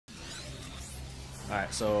All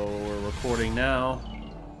right, so we're recording now.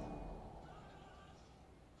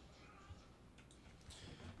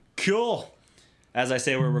 Cool. As I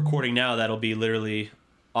say, we're recording now. That'll be literally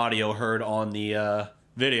audio heard on the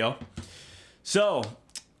video. So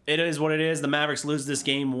it is what it is. The Mavericks lose this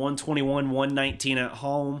game 121-119 at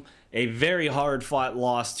home. A very hard-fought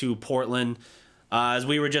loss to Portland. As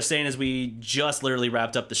we were just saying, as we just literally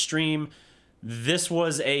wrapped up the stream, this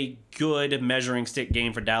was a good measuring stick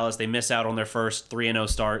game for Dallas. They miss out on their first 3-0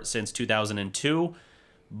 start since 2002.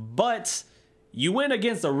 But you win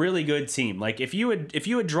against a really good team. Like if you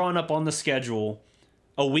had drawn up on the schedule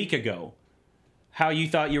a week ago how you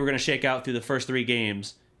thought you were going to shake out through the first 3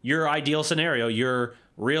 games, your ideal scenario, your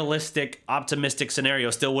realistic, optimistic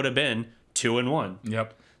scenario still would have been 2-1.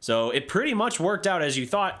 Yep. So it pretty much worked out as you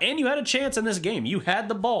thought, and you had a chance in this game. You had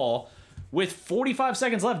the ball with 45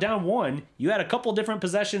 seconds left, down 1. You had a couple different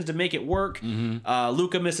possessions to make it work.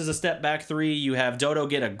 Luka misses a step back 3. You have Dodo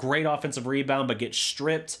get a great offensive rebound but get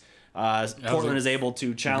stripped. Portland is able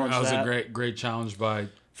to challenge that. That was a great challenge by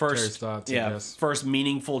Terry Stotts, I guess. First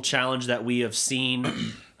meaningful challenge that we have seen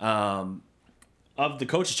of the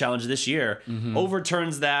coach's challenge this year.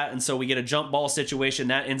 Overturns that, and so we get a jump ball situation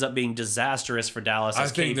that ends up being disastrous for Dallas. I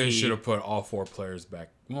think they should have put all 4 players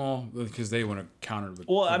back. Well, because they want to counter with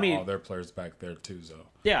all their players back there too. So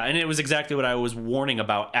yeah, and it was exactly what I was warning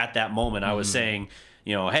about at that moment. I was saying,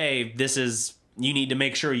 hey, you need to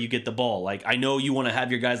make sure you get the ball. Like, I know you want to have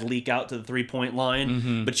your guys leak out to the 3-point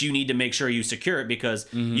line, but you need to make sure you secure it because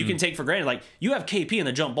you can take for granted. Like, you have KP in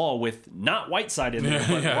the jump ball with not Whiteside in there,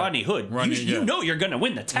 but Rodney Hood. You know you're going to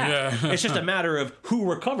win the tap. Yeah. It's just a matter of who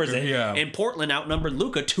recovers it. Yeah. And Portland outnumbered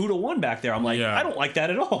Luka 2-1 back there. I'm like, I don't like that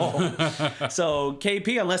at all. So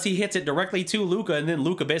KP, unless he hits it directly to Luka, and then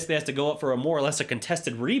Luka basically has to go up for a more or less a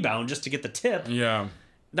contested rebound just to get the tip. Yeah.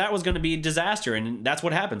 That was going to be a disaster, and that's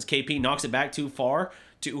what happens. KP knocks it back too far,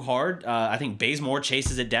 too hard. I think Bazemore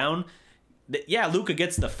chases it down. Yeah, Luka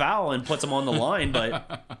gets the foul and puts him on the line,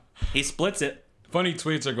 but he splits it. Funny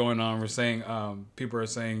tweets are going on. We're saying people are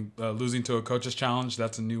saying losing to a coach's challenge.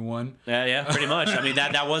 That's a new one. Yeah, pretty much. I mean,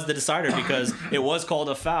 that was the decider because it was called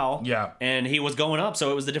a foul. Yeah, and he was going up, so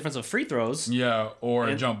it was the difference of free throws. Yeah, or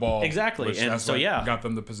a jump ball. Exactly, and so got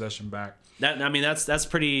them the possession back.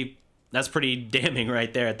 That's pretty damning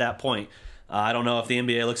right there at that point. I don't know if the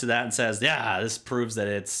NBA looks at that and says, yeah, this proves that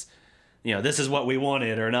it's, this is what we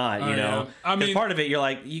wanted or not, know. Yeah. I mean, part of it, you're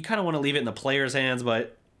like, you kind of want to leave it in the players' hands,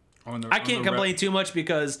 but I can't complain too much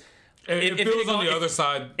because if it was on the other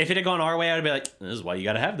side. If it had gone our way, I'd be like, this is why you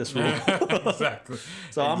got to have this rule. Exactly.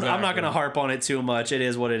 So I'm not going to harp on it too much. It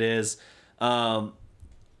is what it is.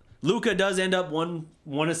 Luka does end up one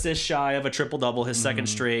assist shy of a triple-double, his second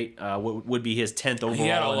straight, would be his 10th overall. He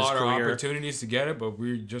had a lot of career. opportunities to get it, but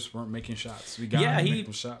we just weren't making shots. We got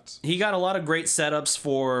making shots. He got a lot of great setups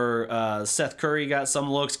for Seth Curry got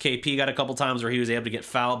some looks. KP got a couple times where he was able to get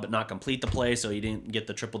fouled but not complete the play, so he didn't get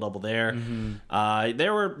the triple-double there.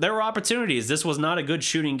 There were opportunities. This was not a good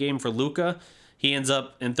shooting game for Luka. He ends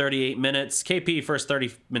up in 38 minutes. KP, first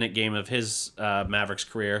 30-minute game of his Mavericks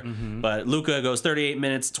career. But Luka goes 38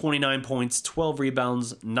 minutes, 29 points, 12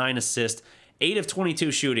 rebounds, 9 assists, 8 of 22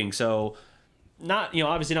 shooting. So not,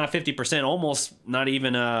 obviously not 50%, almost not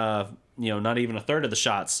even not even a third of the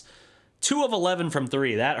shots. 2 of 11 from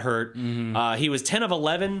 3. That hurt. He was 10 of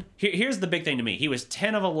 11. Here's the big thing to me. He was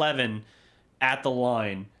 10 of 11 at the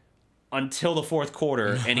line until the fourth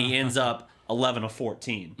quarter, and he ends up 11 of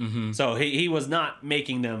 14. So he was not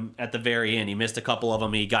making them at the very end. He missed a couple of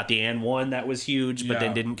them. He got the and one that was huge, but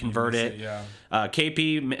then didn't convert it.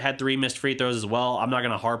 KP had 3 missed free throws as well. I'm not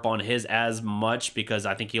going to harp on his as much because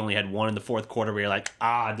I think he only had 1 in the fourth quarter where you're like,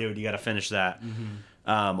 dude, you got to finish that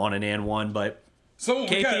on an and one. But so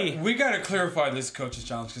we got to clarify this coach's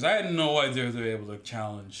challenge because I had no idea they were able to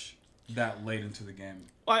challenge that late into the game.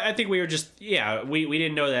 Well, I think we were just we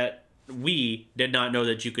didn't know that. We did not know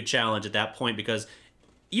that you could challenge at that point because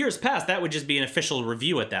years past that would just be an official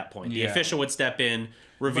review at that point. The official would step in,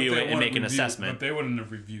 review it, and make an assessment. But they wouldn't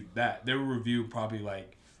have reviewed that. They would review probably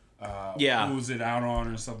like who was it out on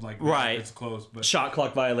or something like that. Right. It's close. But shot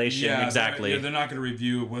clock violation, exactly. They're not going to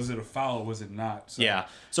review was it a foul or was it not. So. Yeah.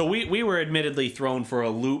 So we were admittedly thrown for a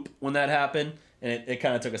loop when that happened. And it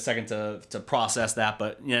kind of took a second to process that,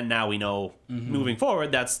 but now we know moving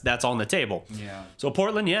forward that's on the table. Yeah. So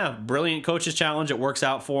Portland, brilliant coach's challenge. It works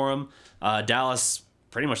out for them. Dallas,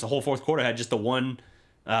 pretty much the whole fourth quarter had just the one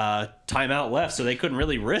timeout left, so they couldn't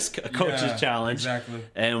really risk a coach's challenge. Exactly.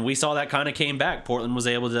 And we saw that kind of came back. Portland was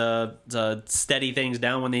able to steady things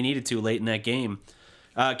down when they needed to late in that game.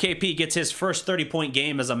 KP gets his first 30-point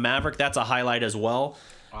game as a Maverick. That's a highlight as well.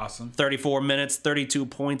 Awesome. 34 minutes, 32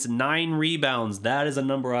 points, 9 rebounds. That is a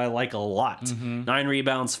number I like a lot. 9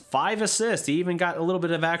 rebounds, 5 assists. He even got a little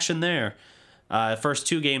bit of action there. First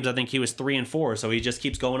 2 games, I think he was 3 and 4, so he just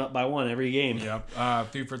keeps going up by 1 every game. Yep.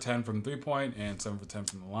 3 for 10 from 3-point and 7 for 10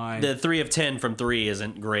 from the line. The 3 of 10 from 3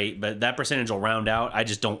 isn't great, but that percentage will round out. I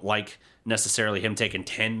just don't like necessarily him taking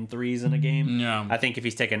 10 threes in a game. Yeah. I think if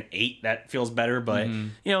he's taking 8, that feels better, but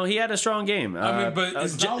he had a strong game. I mean, but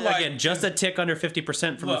it's not like, again, just a tick under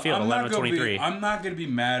 50% from the field, 11 of 23. I'm not going to be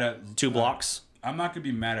mad at 2 blocks. I'm not going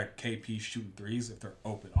to be mad at KP shooting threes if they're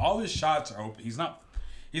open. All his shots are open. He's not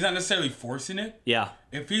necessarily forcing it. Yeah.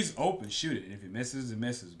 If he's open, shoot it. If it misses, it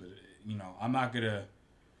misses. But I'm not gonna,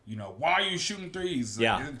 why are you shooting threes?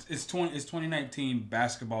 Yeah. It's 2019.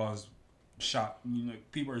 Basketball is shot.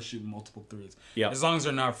 People are shooting multiple threes. Yeah. As long as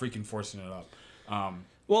they're not freaking forcing it up.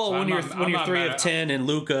 Well, so when you're 3 of 10 and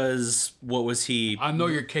Luka's, what was he? I know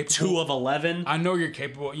you're capable. 2 of 11. I know you're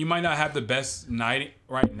capable. You might not have the best night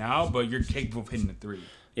right now, but you're capable of hitting the 3.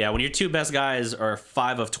 Yeah, when your 2 best guys are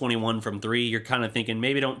 5 of 21 from 3, you're kind of thinking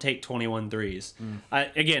maybe don't take 21 threes.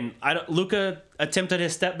 Luka attempted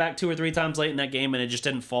his step back 2 or 3 times late in that game, and it just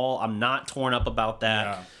didn't fall. I'm not torn up about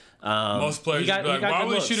that. Yeah. Most players be like, why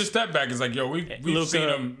would he shoot a step back? It's like, yo, we've seen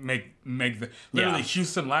him make the literally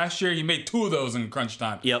Houston last year. He made 2 of those in crunch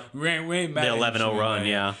time. Yep. We ain't mad the at 11-0 run.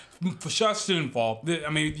 Yeah. For shots didn't fall. I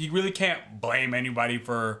mean, you really can't blame anybody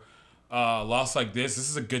for loss like this.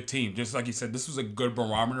 This is a good team. Just like you said, this was a good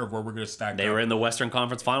barometer of where we're going to stack up. They were in the Western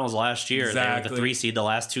Conference Finals last year. Exactly. They were the 3 seed the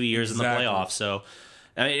last 2 years in the playoffs. So,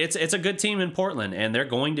 I mean, it's a good team in Portland, and they're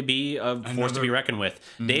going to be a force to be reckoned with.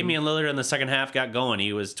 Damian Lillard in the second half got going.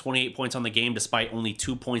 He was 28 points on the game despite only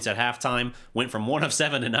 2 points at halftime. Went from 1 of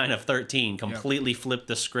 7 to 9 of 13. Completely flipped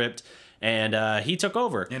the script. And he took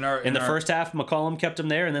over. In the first half, McCollum kept him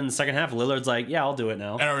there, and then the second half, Lillard's like, "Yeah, I'll do it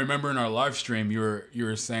now." And I remember in our live stream, you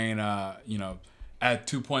were saying, at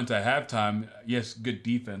 2 points at halftime, yes, good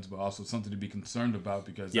defense, but also something to be concerned about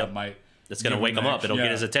because that might. It's going to wake him up. It'll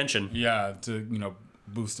get his attention. Yeah, to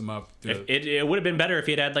boost him up. It would have been better if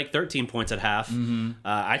he had like 13 points at half.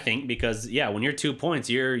 I think because when you're 2 points,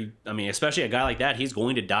 especially a guy like that, he's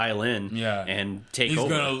going to dial in. And take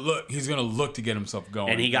over. He's gonna look to get himself going.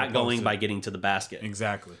 And he got going by getting to the basket.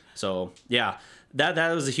 Exactly. So that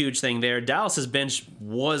was a huge thing there. Dallas's bench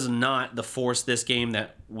was not the force this game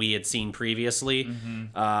that we had seen previously.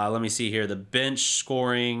 Let me see here. The bench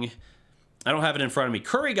scoring. I don't have it in front of me.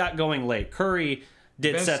 Curry got going late. Curry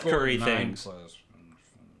did Seth Curry things.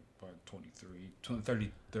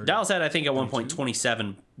 30. Dallas had, I think, at one point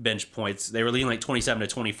 27 bench points. They were leading like 27 to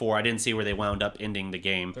 24. I didn't see where they wound up ending the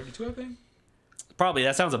game. 32, I think. Probably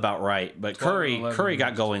that sounds about right. But 11, Curry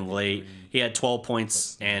got going late. He had 12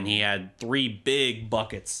 points and he had 3 big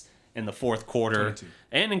buckets in the fourth quarter, 22.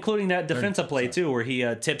 And including that defensive play too, where he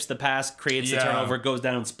tips the pass, creates the turnover, goes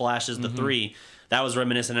down and splashes the 3. That was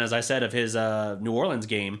reminiscent, as I said, of his New Orleans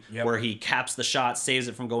game, where he caps the shot, saves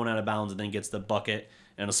it from going out of bounds, and then gets the bucket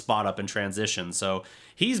and a spot up in transition. So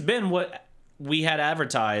he's been what we had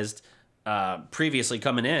advertised previously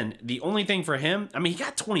coming in. The only thing for him, he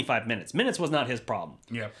got 25 minutes. Minutes was not his problem.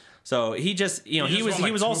 Yeah. So he just, he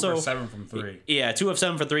was also 2 for 7 from 3. Yeah, 2 of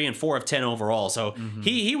 7 for 3 and 4 of 10 overall. So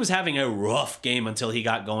he was having a rough game until he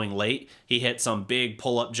got going late. He hit some big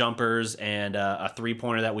pull-up jumpers and a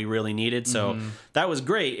 3-pointer that we really needed. So that was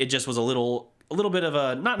great. It just was a little bit of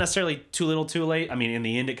a, not necessarily too little too late. In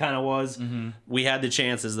the end it kind of was. We had the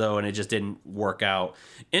chances though, and it just didn't work out.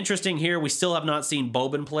 Interesting here, we still have not seen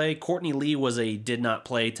Boban play. Courtney Lee did not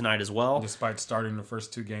play tonight as well. Despite starting the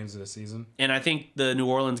first 2 games of the season. And I think the New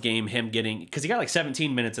Orleans game, him getting, because he got like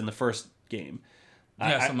 17 minutes in the first game.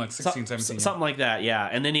 Yeah, something like 16, 17. Something like that, yeah.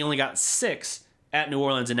 And then he only got 6 at New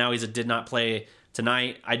Orleans, and now he's did not play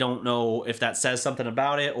tonight. I don't know if that says something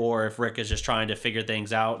about it, or if Rick is just trying to figure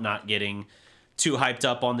things out, not getting too hyped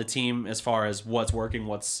up on the team as far as what's working,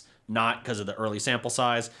 what's not, because of the early sample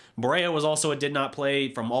size. Barea was also a did not play.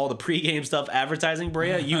 From all the pregame stuff advertising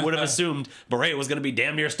Barea, you would have assumed Barea was going to be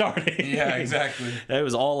damn near starting. Yeah, exactly. It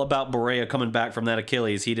was all about Barea coming back from that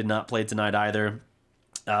Achilles. He did not play tonight either.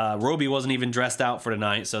 Roby wasn't even dressed out for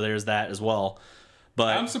tonight, so there's that as well.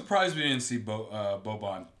 But I'm surprised we didn't see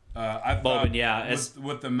Boban. I thought Boban,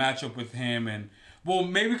 with the matchup with him and. Well,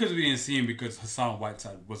 maybe because we didn't see him because Hassan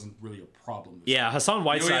Whiteside wasn't really a problem. Yeah, Hassan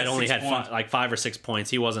Whiteside only had 5 or 6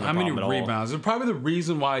 points. He wasn't a problem at all. How many rebounds? It's probably the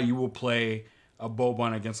reason why you will play a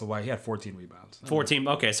Boban against a White. He had 14 rebounds. 14.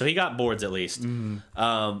 Okay, so he got boards at least.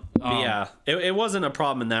 Yeah, it wasn't a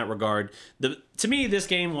problem in that regard. To me, this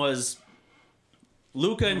game was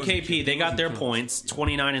Luka and KP. They got their points,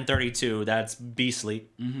 29 and 32. That's beastly.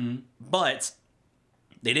 But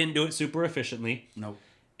they didn't do it super efficiently. Nope.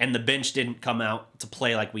 and the bench didn't come out to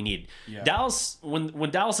play like we need. Yeah. Dallas, when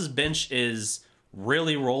Dallas's bench is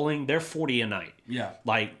really rolling, they're 40 a night. Yeah.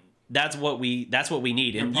 Like that's what we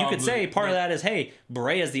need. And you could say part of that is, hey,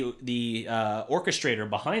 Barea is the orchestrator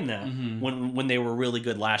behind that when they were really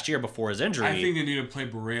good last year before his injury. I think they need to play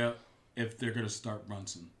Barea if they're going to start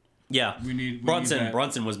Brunson. Yeah, we Brunson. need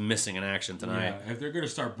Brunson was missing in action tonight. Yeah, if they're going to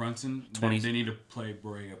start Brunson, then they need to play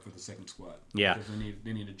Barea for the second squad. Yeah, because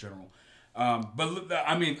they need a general. But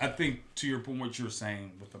I mean, I think to your point, what you were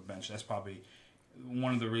saying with the bench, that's probably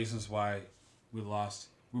one of the reasons why we lost.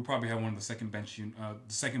 We probably had one of the second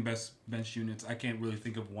best bench units. I can't really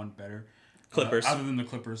think of one better. Clippers. Other than the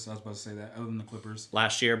Clippers, I was about to say that. Other than the Clippers.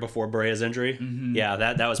 Last year before Barea's injury, yeah,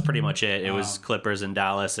 that was pretty much it. It was Clippers and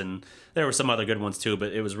Dallas, and there were some other good ones too,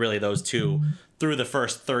 but it was really those two through the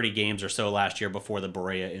first 30 games or so last year before the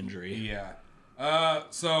Barea injury. Yeah.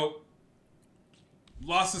 So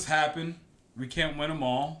losses happen. We can't win them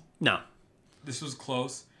all. No. This was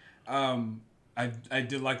close. I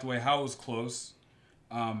did like the way how it was close.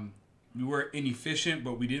 We were inefficient,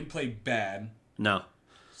 but we didn't play bad. No.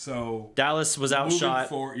 So Dallas was outshot.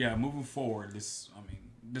 Moving forward, this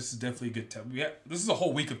is definitely a good test. This is a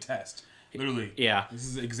whole week of test, literally. Yeah, this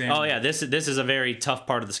is an exam. Oh yeah, this is a very tough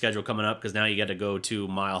part of the schedule coming up because now you got to go to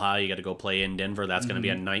Mile High. You got to go play in Denver. That's going to be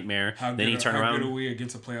a nightmare. Then you turn around. How good are we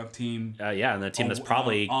against a playoff team? Yeah, and the team that's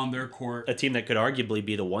probably on their court, a team that could arguably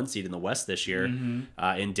be the 1 seed in the West this year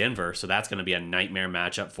in Denver. So that's going to be a nightmare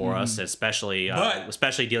matchup for us, especially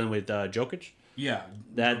dealing with Jokic. Yeah,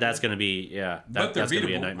 that's going to be that's going to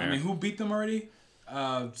be a nightmare. I mean, who beat them already?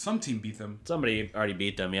 Some team beat them. Somebody already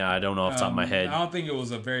beat them. Yeah, I don't know off the top of my head. I don't think it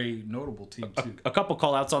was a very notable team too. A couple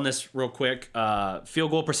call outs on this real quick.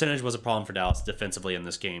 Field goal percentage was a problem for Dallas defensively in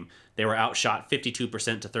this game. They were outshot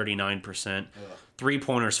 52% to 39%.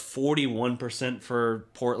 3-pointers 41% for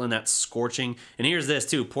Portland. That's scorching. And here's this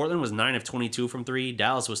too. Portland was 9 of 22 from 3.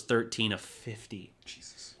 Dallas was 13 of 50.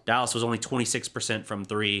 Jesus. Dallas was only 26% from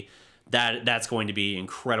 3. That's going to be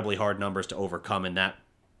incredibly hard numbers to overcome in that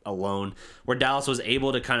alone. Where Dallas was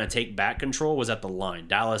able to kind of take back control was at the line.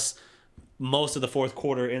 Dallas, most of the fourth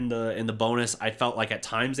quarter in the bonus, I felt like at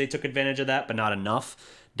times they took advantage of that, but not enough.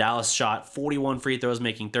 Dallas shot 41 free throws,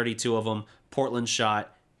 making 32 of them. Portland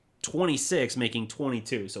shot 26, making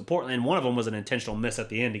 22. So Portland, one of them was an intentional miss at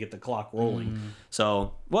the end to get the clock rolling.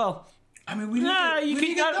 So, well, I mean,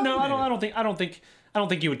 I don't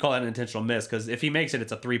think you would call that an intentional miss because if he makes it,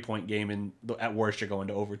 it's a 3-point game, and at worst, you're going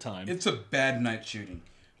to overtime. It's a bad night shooting.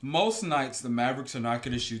 Most nights, the Mavericks are not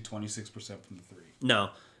going to shoot 26% from the 3.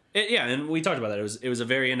 No. And we talked about that. It was a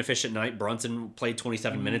very inefficient night. Brunson played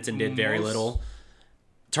 27 minutes and did very little.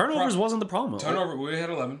 Turnovers wasn't the problem. We had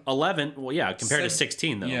 11. 11, well, yeah, compared to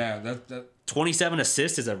 16, though. Yeah, that 27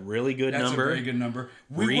 assists is a really good number. That's a very good number.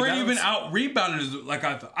 We weren't even out rebounded like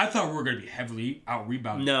I thought. I thought we were going to be heavily out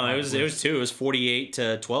rebounded. No, it was 2. It was 48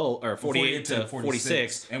 to 12 or 48 to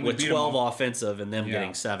 46 and with 12 offensive and them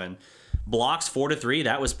getting 7. Blocks 4 to 3.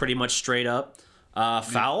 That was pretty much straight up.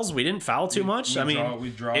 Fouls, we didn't foul too much. We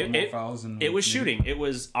draw more fouls than it was shooting. It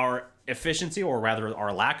was our efficiency, or rather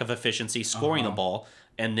our lack of efficiency, scoring the ball.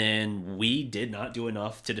 And then we did not do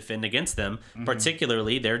enough to defend against them,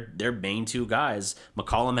 particularly their main 2 guys.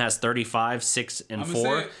 McCollum has 35, 6, and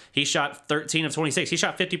 4. He shot 13 of 26. He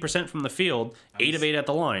shot 50% from the field, 8 of 8 at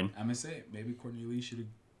the line. I'm going to say it. Maybe Courtney Lee should have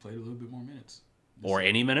played a little bit more minutes. Or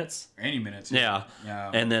any minutes. Any minutes. Yeah.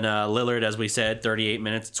 And then Lillard, as we said, 38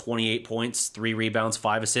 minutes, 28 points, 3 rebounds,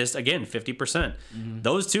 5 assists. Again, 50%.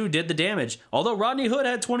 Those 2 did the damage. Although Rodney Hood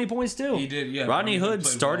had 20 points too. He did, yeah. Rodney Hood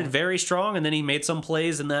started very strong, and then he made some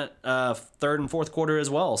plays in that third and fourth quarter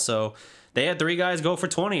as well. So they had 3 guys go for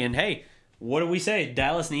 20. And hey, what do we say?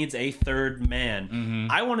 Dallas needs a third man.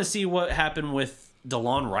 I want to see what happened with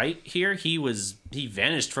DeLon Wright here. He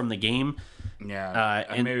vanished from the game.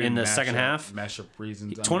 Yeah, in the second half. Mashup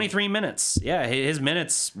reasons. 23 minutes. Yeah, his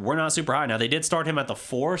minutes were not super high. Now, they did start him at the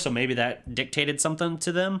 4, so maybe that dictated something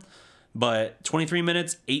to them. But 23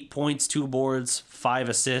 minutes, 8 points, 2 boards, 5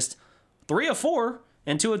 assists, 3 of 4,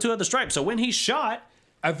 and 2 of 2 at the stripe. So when he shot,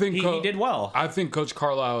 I think he did well. I think Coach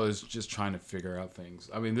Carlisle is just trying to figure out things.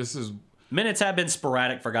 I mean, minutes have been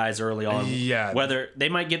sporadic for guys early on. Yeah. Whether they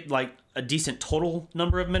might get like a decent total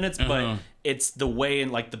number of minutes, but it's the way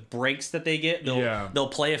and like the breaks that they get. They'll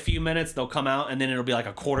play a few minutes, they'll come out, and then it'll be like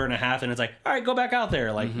a quarter and a half, and it's like, all right, go back out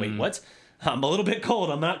there. Like, wait, what? I'm a little bit cold.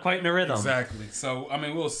 I'm not quite in a rhythm. Exactly. So I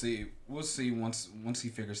mean, we'll see. We'll see once he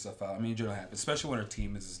figures stuff out. I mean, it'll happen, especially when our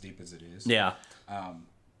team is as deep as it is. Yeah.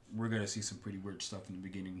 We're gonna see some pretty weird stuff in the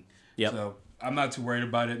beginning. Yep. So I'm not too worried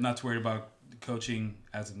about it. Not too worried about coaching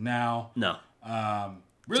as of now. No.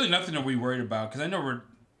 Really nothing to be worried about because I know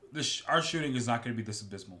our shooting is not going to be this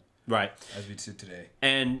abysmal. Right. As we sit today.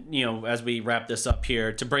 And, as we wrap this up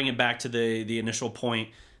here, to bring it back to the initial point,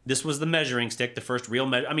 this was the measuring stick, the first real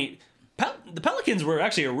measure. I mean, the Pelicans were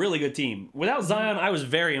actually a really good team. Without Zion, I was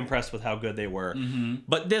very impressed with how good they were. Mm-hmm.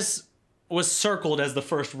 But this was circled as the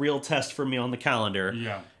first real test for me on the calendar.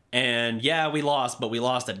 Yeah. And yeah, we lost, but we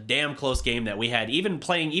lost a damn close game that we had. Even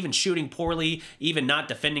shooting poorly, even not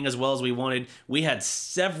defending as well as we wanted, we had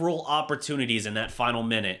several opportunities in that final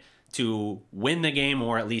minute to win the game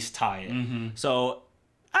or at least tie it. Mm-hmm. So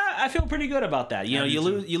I feel pretty good about that. You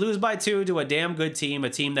lose by 2 to a damn good team, a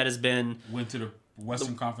team that has been went to the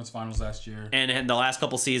Western Conference Finals last year, and the last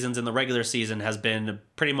couple seasons in the regular season has been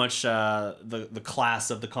pretty much the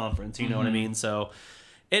class of the conference. You know what I mean? So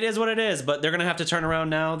it is what it is. But they're gonna have to turn around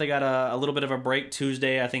now. They got a little bit of a break.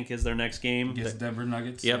 Tuesday, I think, is their next game against Denver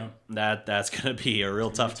Nuggets. Yep, yeah. That's gonna be a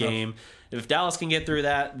real tough game. If Dallas can get through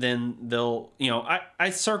that, then they'll,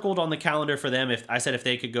 I circled on the calendar for them. If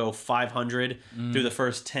they could go 500 through the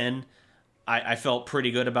first 10, I felt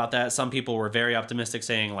pretty good about that. Some people were very optimistic,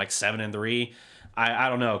 saying like 7-3. I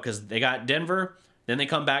don't know, because they got Denver, then they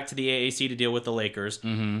come back to the AAC to deal with the Lakers.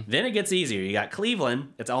 Mm-hmm. Then it gets easier. You got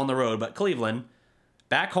Cleveland. It's on the road, but Cleveland,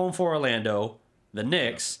 back home for Orlando, the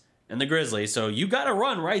Knicks, and the Grizzlies. So you got a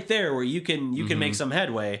run right there where you can make some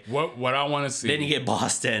headway. What I want to see. Then you get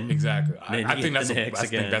Boston. Exactly. I think that's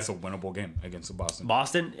a winnable game against the Boston.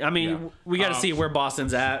 Boston. I mean, we got to see where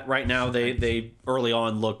Boston's at right now. They early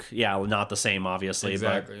on look not the same, obviously.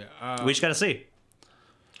 Exactly. But we just got to see.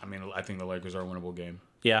 I mean, I think the Lakers are a winnable game.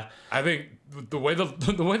 Yeah. I think the way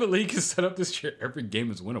the league is set up this year, every game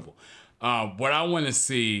is winnable. What I want to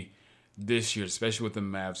see this year, especially with the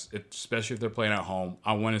Mavs, especially if they're playing at home,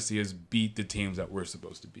 I want to see us beat the teams that we're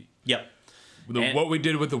supposed to beat. Yep. What we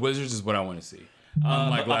did with the Wizards is what I want to see.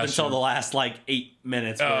 Up until the last 8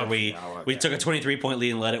 minutes where we took a 23-point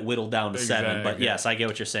lead and let it whittle down to 7. But yes, I get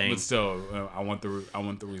what you're saying. But still, I want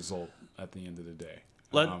the result at the end of the day.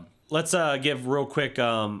 Let's give real quick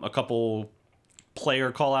a couple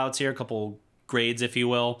player call outs here, a couple grades, if you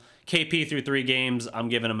will. KP through 3 games, I'm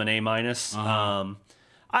giving him an A-.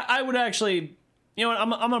 I would actually, I'm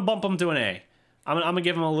going to bump him to an A. I'm going to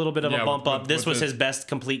give him a little bit of a bump up. This was his best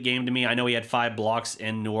complete game to me. I know he had 5 blocks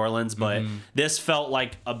in New Orleans, but this felt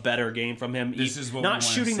like a better game from him. This is what not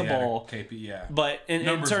shooting the ball, KP, yeah. But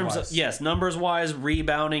in terms of numbers-wise,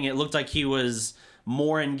 rebounding, it looked like he was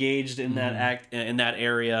more engaged in that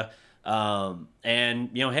area. And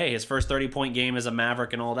hey, his first 30-point game as a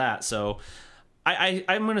Maverick and all that. So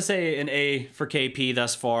I'm gonna say an A for KP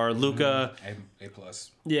thus far. Luka, A plus.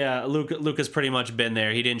 Yeah, Luka's pretty much been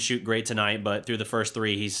there. He didn't shoot great tonight, but through the first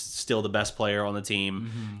 3, he's still the best player on the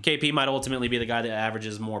team. KP might ultimately be the guy that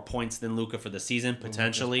averages more points than Luka for the season,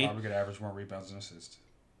 potentially. Probably could average more rebounds and assists.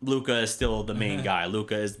 Luka is still the main guy.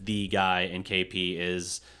 Luka is the guy, and KP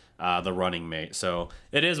is the running mate. So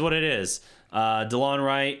it is what it is. DeLon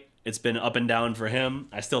Wright, it's been up and down for him.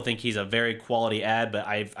 I still think he's a very quality ad, but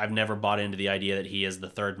I've never bought into the idea that he is the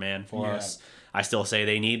third man for us. I still say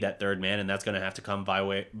they need that third man, and that's going to have to come by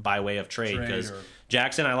way of trade, because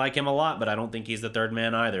Jackson, I like him a lot, but I don't think he's the third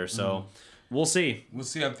man either. So we'll see. We'll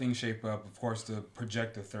see how things shape up. Of course, the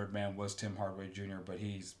projected third man was Tim Hardaway Jr., but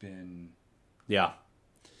he's been... Yeah.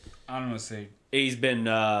 I don't want to say... He's been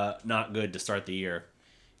not good to start the year.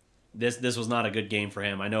 This was not a good game for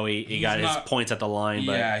him. I know he got his points at the line,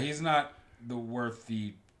 but... Yeah, he's not worth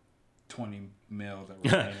the $20 million that we're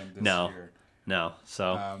paying him this year. No,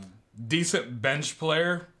 so... decent bench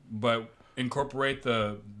player, but incorporate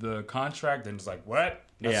the contract, and it's like, what?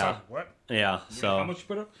 What? Yeah, so... How much you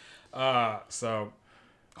put up? So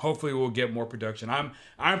hopefully we'll get more production.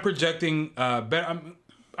 I'm projecting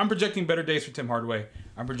I'm projecting better days for Tim Hardaway.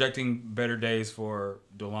 I'm projecting better days for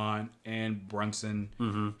DeLon and Brunson.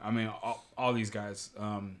 Mm-hmm. I mean, all these guys.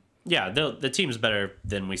 Yeah, the team's better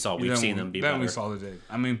than we saw. We've seen them be better. Than we saw today.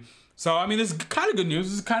 I mean, this is kind of good news.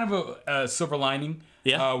 This is kind of a silver lining.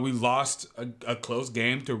 Yeah. We lost a close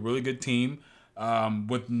game to a really good team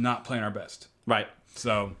with not playing our best. Right.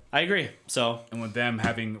 So I agree. And with them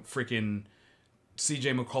having freaking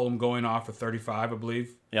CJ McCollum going off for 35, I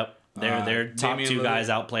believe. Yep. Their top Damien 2 guys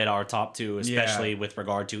outplayed our top 2, especially with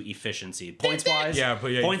regard to efficiency. Points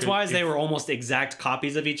wise, they were almost exact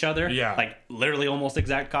copies of each other. Yeah. Like literally almost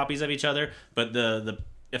exact copies of each other. But the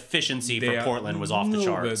efficiency for Portland was off the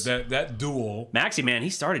charts. That duel. Maxey, man, he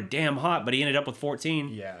started damn hot, but he ended up with 14.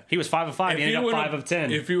 Yeah. He was 5 of 5. He ended up 5 of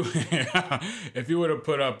 10. If you would have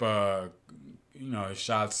put up his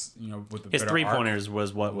shots, with the his 3-pointers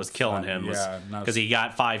was what was killing him, because he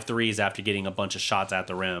got 5 threes after getting a bunch of shots at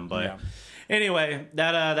the rim. But Anyway,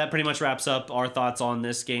 that pretty much wraps up our thoughts on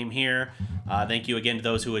this game here. Thank you again to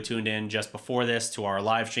those who had tuned in just before this to our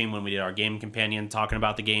live stream when we did our game companion talking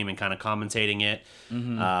about the game and kind of commentating it.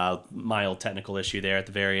 Mild technical issue there at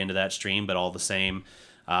the very end of that stream, but all the same,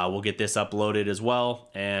 we'll get this uploaded as well.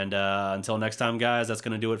 And until next time, guys, that's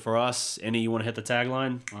going to do it for us. Enyi, you want to hit the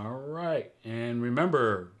tagline? All right. And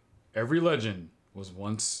remember, every legend was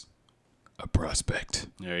once a prospect.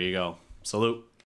 There you go. Salute.